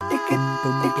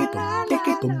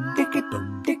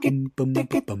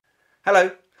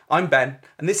Hello, I'm Ben,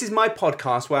 and this is my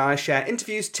podcast where I share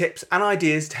interviews, tips, and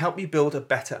ideas to help you build a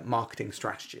better marketing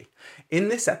strategy. In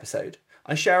this episode,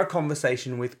 I share a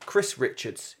conversation with Chris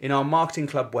Richards in our Marketing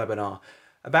Club webinar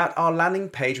about our landing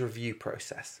page review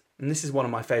process. And this is one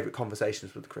of my favourite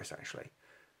conversations with Chris, actually.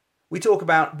 We talk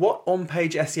about what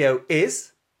on-page SEO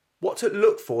is, what to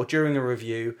look for during a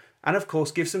review, and of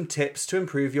course give some tips to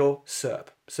improve your SERP,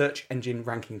 search engine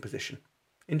ranking position.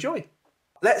 Enjoy.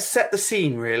 Let's set the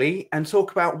scene really and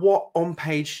talk about what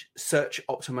on-page search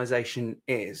optimization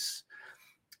is.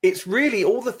 It's really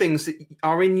all the things that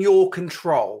are in your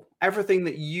control, everything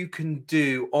that you can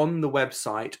do on the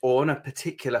website or on a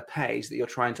particular page that you're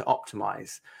trying to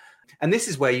optimize. And this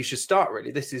is where you should start really.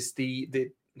 This is the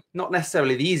not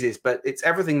necessarily the easiest, but it's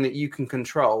everything that you can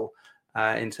control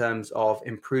in terms of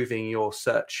improving your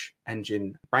search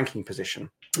engine ranking position.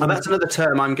 And that's another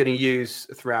term I'm going to use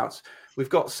throughout. We've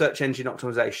got search engine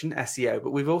optimization, SEO,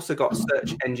 but we've also got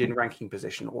search engine ranking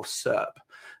position, or SERP.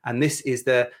 And this is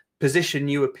the position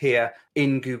you appear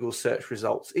in Google search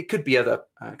results. It could be other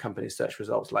companies' search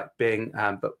results like Bing,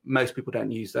 but most people don't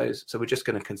use those. So we're just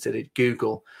going to consider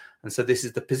Google. And so this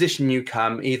is the position you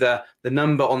come, either the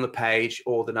number on the page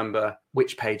or the number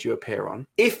which page you appear on.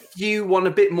 If you want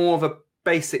a bit more of a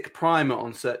basic primer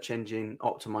on search engine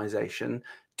optimization,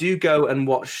 do go and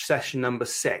watch session number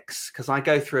 6, because I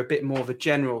go through a bit more of a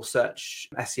general search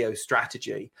SEO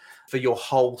strategy for your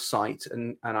whole site.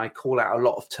 And I call out a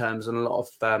lot of terms and a lot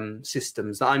of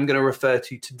systems that I'm going to refer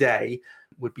to today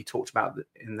would be talked about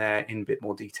in there in a bit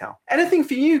more detail. Anything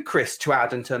for you, Chris, to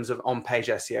add in terms of on-page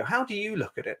SEO? How do you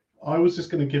look at it? I was just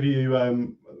going to give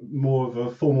you more of a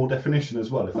formal definition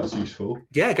as well, if that's useful.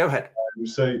 Yeah, go ahead.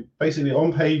 So basically,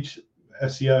 on-page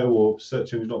SEO or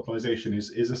search engine optimization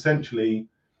is essentially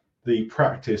the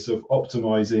practice of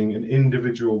optimizing an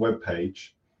individual web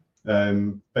page,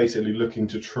 basically looking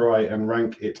to try and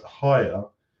rank it higher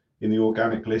in the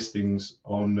organic listings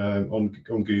on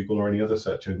Google or any other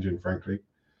search engine, frankly.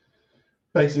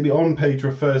 Basically, on-page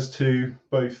refers to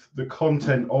both the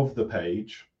content of the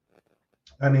page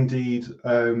and indeed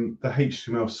the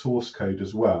HTML source code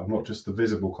as well, not just the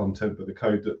visible content, but the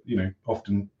code that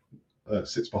often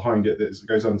sits behind it that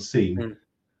goes unseen,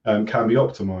 can be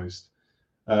optimized,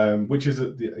 which is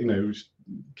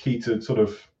key to sort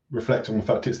of reflect on the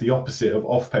fact it's the opposite of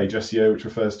off-page SEO, which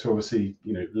refers to obviously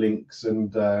links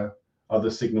and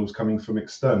other signals coming from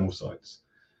external sites.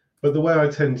 But the way I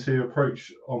tend to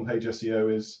approach on-page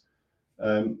SEO is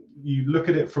you look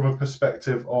at it from a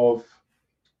perspective of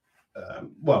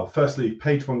firstly,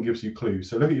 page one gives you clues.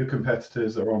 So look at your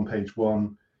competitors that are on page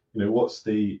one. What's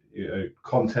the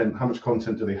content? How much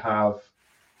content do they have?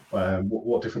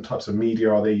 What different types of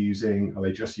media are they using? Are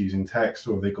they just using text,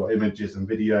 or have they got images and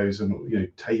videos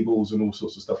and tables and all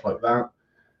sorts of stuff like that?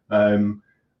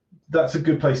 That's a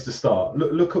good place to start.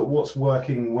 Look at what's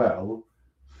working well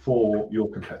for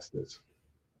your competitors.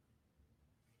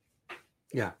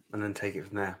 Yeah, and then take it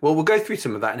from there. Well, we'll go through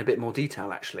some of that in a bit more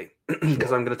detail, actually,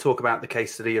 because I'm going to talk about the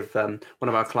case study of one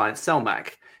of our clients,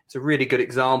 Selmac. It's a really good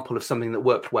example of something that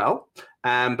worked well,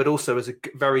 but also is a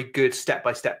very good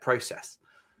step-by-step process.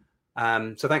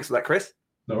 So thanks for that, Chris.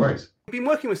 No worries. We've been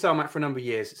working with Selmac for a number of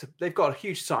years. They've got a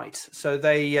huge site. So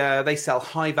they sell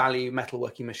high-value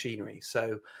metalworking machinery.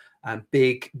 So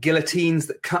big guillotines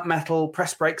that cut metal,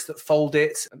 press brakes that fold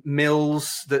it,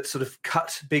 mills that sort of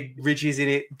cut big ridges in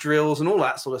it, drills and all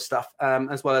that sort of stuff,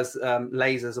 as well as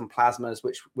lasers and plasmas,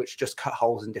 which just cut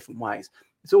holes in different ways.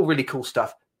 It's all really cool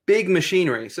stuff. Big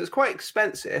machinery, so it's quite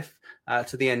expensive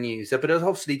to the end user, but it's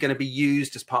obviously going to be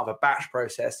used as part of a batch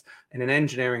process in an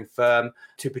engineering firm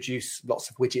to produce lots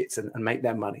of widgets and make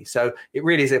their money. So it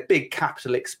really is a big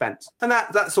capital expense. And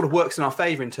that sort of works in our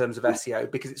favor in terms of SEO,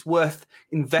 because it's worth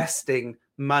investing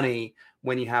money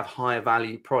when you have higher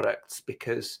value products,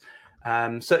 because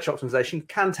search optimization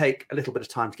can take a little bit of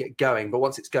time to get going, but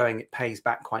once it's going, it pays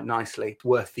back quite nicely. It's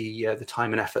worth the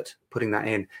time and effort putting that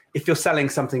in. If you're selling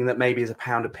something that maybe is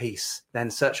 £1 a piece,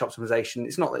 then search optimization,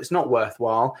 it's not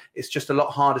worthwhile. It's just a lot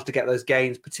harder to get those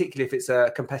gains, particularly if it's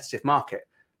a competitive market,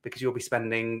 because you'll be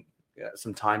spending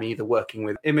some time either working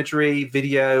with imagery,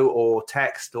 video, or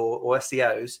text, or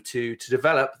SEOs to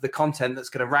develop the content that's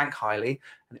going to rank highly,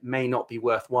 and it may not be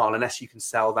worthwhile unless you can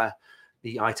sell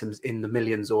the items in the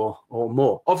millions or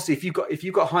more. Obviously, if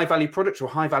you've got high value product or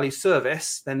high value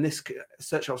service, then this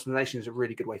search optimization is a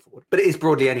really good way forward. But it is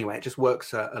broadly anyway. It just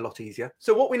works a lot easier.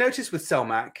 So what we noticed with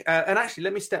Selmac, and actually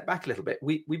let me step back a little bit.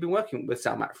 We've been working with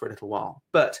Selmac for a little while,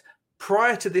 but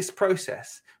prior to this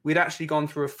process, we'd actually gone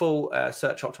through a full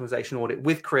search optimization audit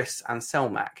with Chris and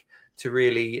Selmac to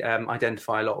really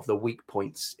identify a lot of the weak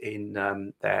points in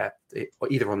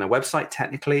either on their website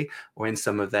technically, or in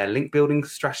some of their link building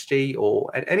strategy, or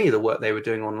any of the work they were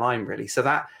doing online, really. So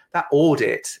that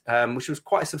audit, which was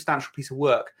quite a substantial piece of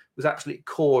work, was absolutely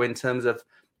core in terms of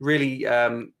really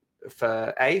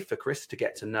for Chris to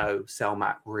get to know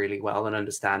Sellmac really well and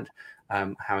understand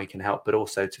how he can help, but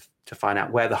also to find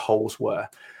out where the holes were.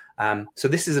 So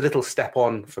this is a little step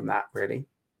on from that, really.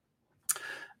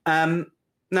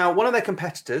 Now, one of their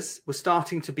competitors was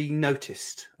starting to be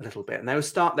noticed a little bit, and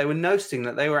they were noticing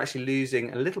that they were actually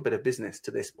losing a little bit of business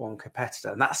to this one competitor,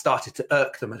 and that started to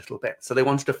irk them a little bit. So they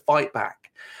wanted to fight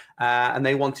back, and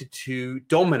they wanted to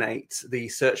dominate the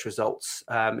search results,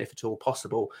 if at all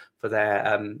possible, for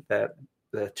their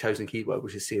chosen keyword,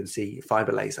 which is CNC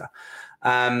fiber laser.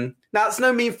 Now, it's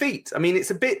no mean feat. I mean,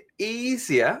 it's a bit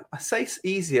easier. I say it's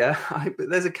easier, but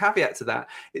there's a caveat to that.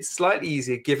 It's slightly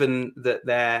easier given that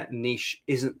their niche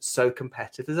isn't so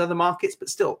competitive as other markets, but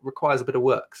still requires a bit of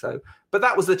work. But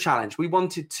that was the challenge. We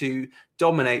wanted to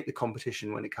dominate the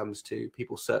competition when it comes to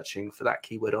people searching for that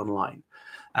keyword online.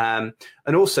 And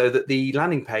also that the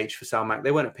landing page for Sellmac,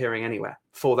 they weren't appearing anywhere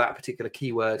for that particular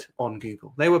keyword on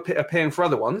Google. They were appearing for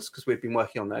other ones because we've been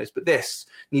working on those, but this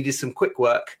needed some quick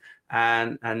work.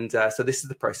 And so this is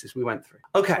the process we went through.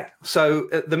 Okay, so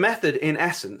the method in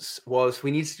essence was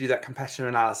we needed to do that competitor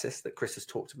analysis that Chris has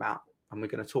talked about, and we're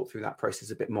going to talk through that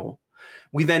process a bit more.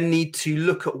 We then need to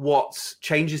look at what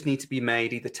changes need to be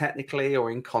made, either technically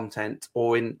or in content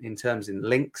or in terms in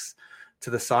links to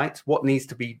the site, what needs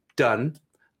to be done,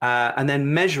 and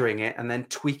then measuring it and then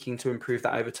tweaking to improve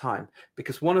that over time.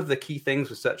 Because one of the key things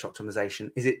with search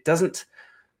optimization is it doesn't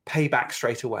pay back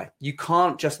straight away. You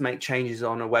can't just make changes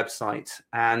on a website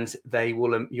and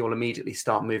you'll immediately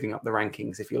start moving up the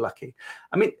rankings if you're lucky.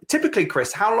 I mean, typically,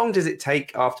 Chris, how long does it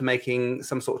take after making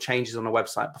some sort of changes on a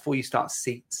website before you start to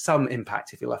see some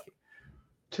impact if you're lucky?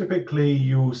 Typically,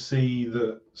 you'll see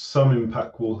that some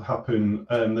impact will happen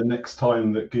the next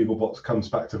time that Googlebot comes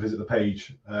back to visit the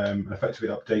page and effectively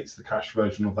updates the cached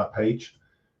version of that page.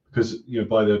 Because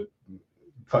by the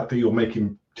fact that you're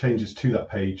making changes to that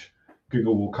page,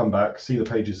 Google will come back, see the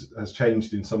page has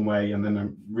changed in some way, and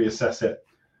then reassess it.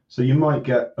 So you might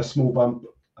get a small bump.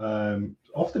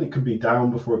 Often it can be down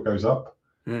before it goes up.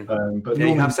 But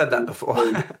you have said that before.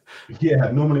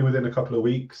 Normally within a couple of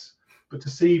weeks. But to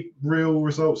see real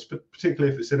results,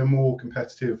 particularly if it's in a more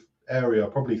competitive area,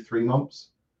 probably 3 months.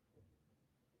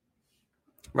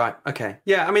 Right. Okay.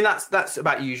 Yeah. I mean, that's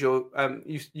about usual.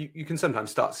 You can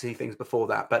sometimes start to see things before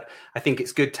that, but I think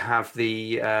it's good to have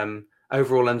the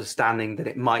overall understanding that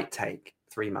it might take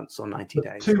 3 months or 90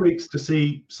 days. 2 weeks to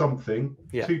see something.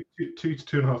 Yeah. 2 to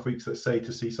 2.5 weeks, let's say,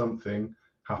 to see something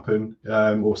happen,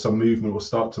 or some movement or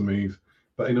start to move.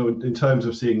 But in terms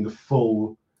of seeing the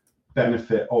full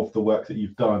benefit of the work that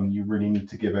you've done, you really need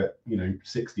to give it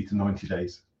 60 to 90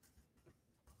 days.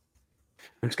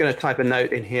 I'm just going to type a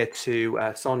note in here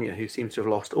to Sonia, who seems to have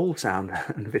lost all sound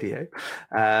and video.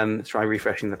 Try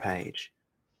refreshing the page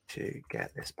to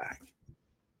get this back.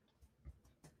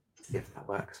 If that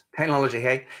works. Technology,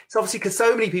 hey? It's obviously because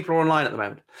so many people are online at the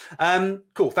moment.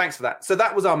 Cool, thanks for that. So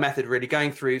that was our method, really,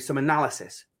 going through some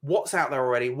analysis. What's out there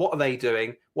already? What are they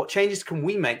doing? What changes can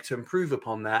we make to improve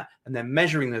upon that? And then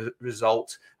measuring the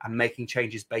result and making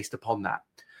changes based upon that.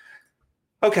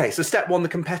 Okay, so step one, the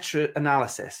competitor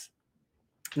analysis.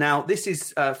 Now, this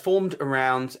is formed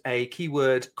around a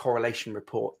keyword correlation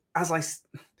report.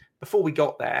 Before we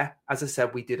got there, as I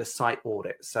said, we did a site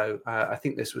audit. So I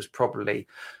think this was probably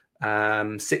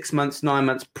 6 months, 9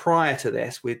 months prior to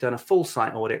this. We'd done a full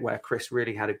site audit where Chris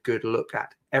really had a good look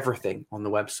at everything on the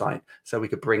website, so we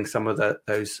could bring some of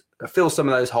fill some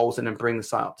of those holes in and bring the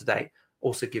site up to date.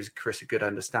 Also gives Chris a good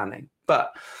understanding.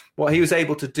 But what he was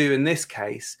able to do in this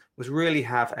case was really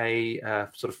have a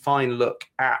sort of fine look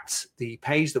at the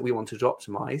page that we wanted to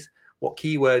optimize, what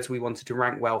keywords we wanted to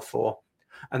rank well for,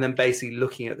 and then basically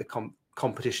looking at the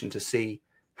competition to see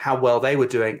how well they were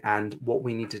doing and what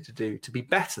we needed to do to be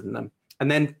better than them, and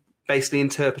then basically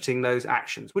interpreting those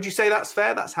actions. Would you say that's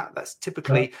fair? That's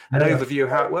typically an overview of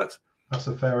how it works. That's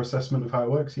a fair assessment of how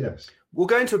it works, yes. We'll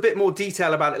go into a bit more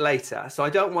detail about it later. So I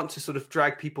don't want to sort of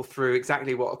drag people through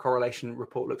exactly what a correlation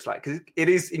report looks like, because it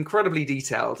is incredibly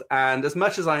detailed. And as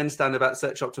much as I understand about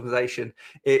search optimization,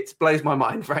 it blows my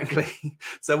mind, frankly.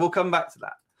 So we'll come back to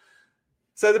that.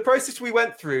 So the process we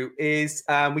went through is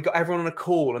we got everyone on a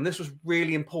call, and this was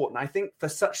really important. I think for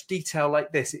such detail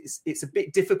like this, it's a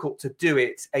bit difficult to do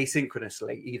it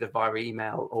asynchronously, either via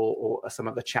email or some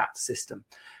other chat system.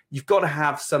 You've got to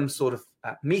have some sort of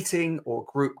meeting or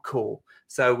group call.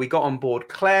 So we got on board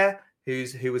Claire,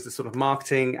 who was the sort of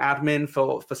marketing admin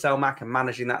for Selmac and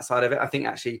managing that side of it. I think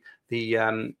actually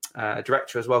the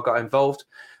director as well got involved.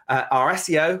 Our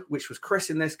SEO, which was Chris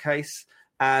in this case,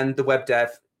 and the web dev,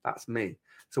 that's me.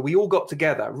 So we all got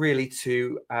together really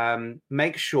to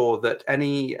make sure that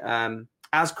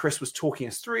as Chris was talking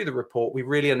us through the report, we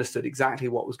really understood exactly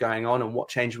what was going on and what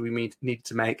changes we needed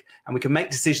to make, and we could make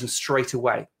decisions straight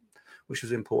away, which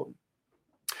was important.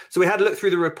 So we had a look through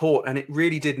the report, and it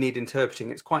really did need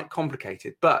interpreting. It's quite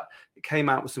complicated, but it came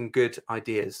out with some good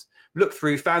ideas. Looked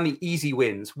through, found the easy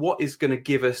wins. What is going to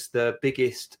give us the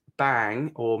biggest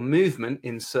bang or movement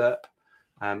in SERP,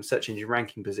 search engine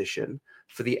ranking position,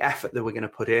 for the effort that we're going to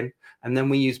put in. And then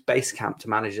we use Basecamp to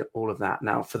manage all of that.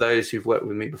 Now, for those who've worked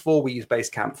with me before, we use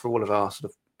Basecamp for all of our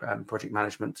sort of project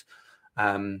management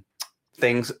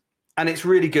things. And it's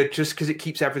really good just because it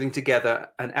keeps everything together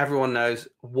and everyone knows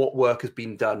what work has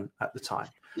been done at the time.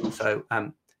 So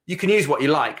you can use what you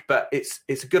like, but it's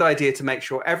a good idea to make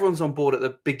sure everyone's on board at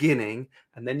the beginning,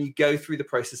 and then you go through the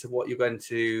process of what you're going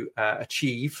to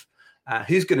achieve,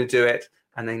 who's going to do it,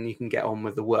 and then you can get on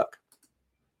with the work.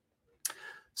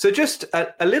 So just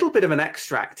a little bit of an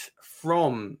extract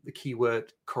from the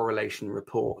keyword correlation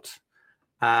report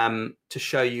to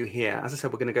show you here. As I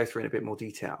said, we're going to go through in a bit more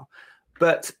detail.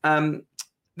 But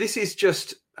this is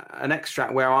just an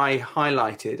extract where I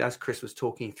highlighted, as Chris was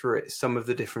talking through it, some of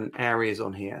the different areas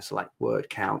on here. So like word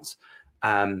counts,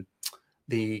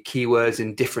 the keywords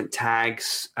in different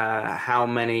tags, how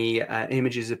many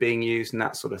images are being used, and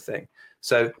that sort of thing.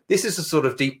 So this is the sort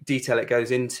of detail it goes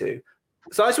into.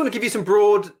 So I just want to give you some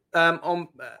broad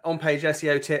on-page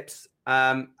SEO tips.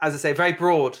 As I say, very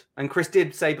broad. And Chris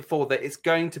did say before that it's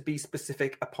going to be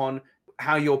specific upon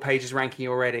how your page is ranking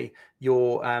already,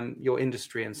 your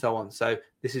industry and so on. So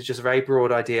this is just a very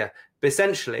broad idea. But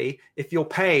essentially, if your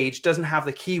page doesn't have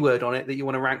the keyword on it that you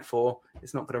want to rank for,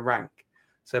 it's not going to rank.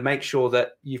 So make sure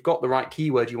that you've got the right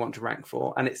keyword you want to rank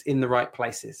for and it's in the right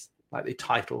places, like the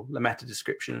title, the meta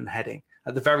description and heading,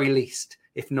 at the very least,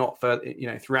 if not for,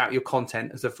 throughout your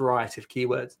content as a variety of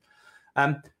keywords.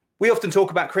 We often talk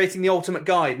about creating the ultimate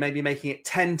guide, maybe making it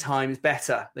 10 times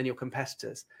better than your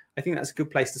competitors. I think that's a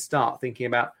good place to start, thinking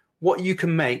about what you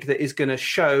can make that is going to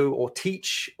show or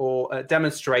teach or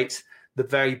demonstrate the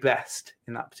very best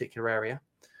in that particular area.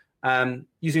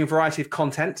 Using a variety of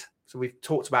content. So we've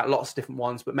talked about lots of different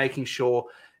ones, but making sure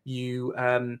you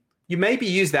maybe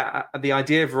use the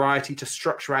idea of variety to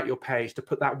structure out your page, to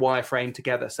put that wireframe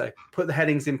together. So put the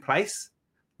headings in place,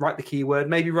 write the keyword,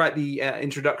 maybe write the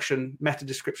introduction meta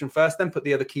description first, then put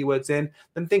the other keywords in,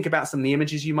 then think about some of the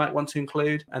images you might want to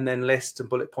include, and then lists and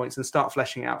bullet points and start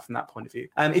fleshing out from that point of view.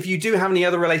 If you do have any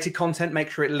other related content, make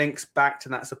sure it links back to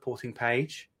that supporting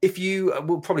page.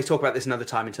 We'll probably talk about this another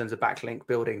time in terms of backlink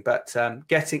building, but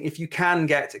if you can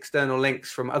get external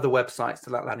links from other websites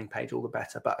to that landing page, all the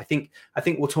better. But I think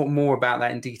we'll talk more about that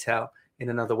in detail in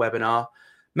another webinar.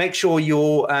 Make sure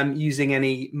you're using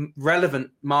any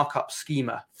relevant markup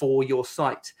schema for your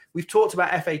site. We've talked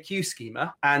about FAQ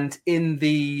schema, and in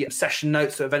the session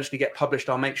notes that eventually get published,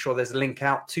 I'll make sure there's a link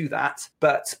out to that.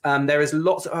 But there is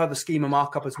lots of other schema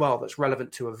markup as well that's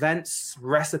relevant to events,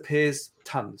 recipes,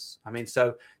 tons.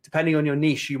 So depending on your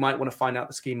niche, you might want to find out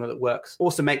the schema that works.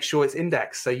 Also, make sure it's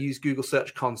indexed, so use Google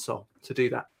Search Console to do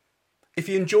that. If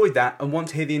you enjoyed that and want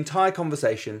to hear the entire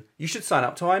conversation, you should sign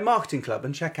up to our marketing club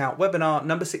and check out webinar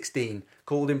number 16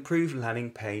 called Improved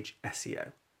Landing Page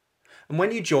SEO. And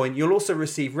when you join, you'll also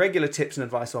receive regular tips and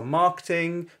advice on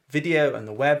marketing, video and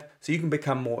the web, so you can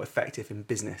become more effective in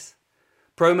business.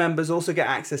 Pro members also get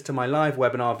access to my live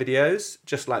webinar videos,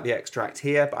 just like the extract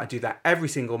here, but I do that every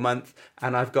single month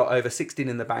and I've got over 16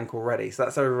 in the bank already. So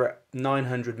that's over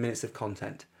 900 minutes of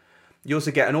content. You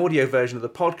also get an audio version of the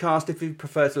podcast if you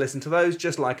prefer to listen to those,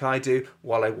 just like I do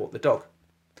while I walk the dog.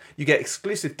 You get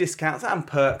exclusive discounts and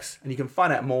perks, and you can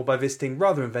find out more by visiting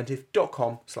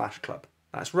ratherinventive.com/club.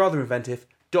 That's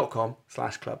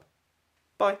ratherinventive.com/club.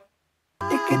 Bye.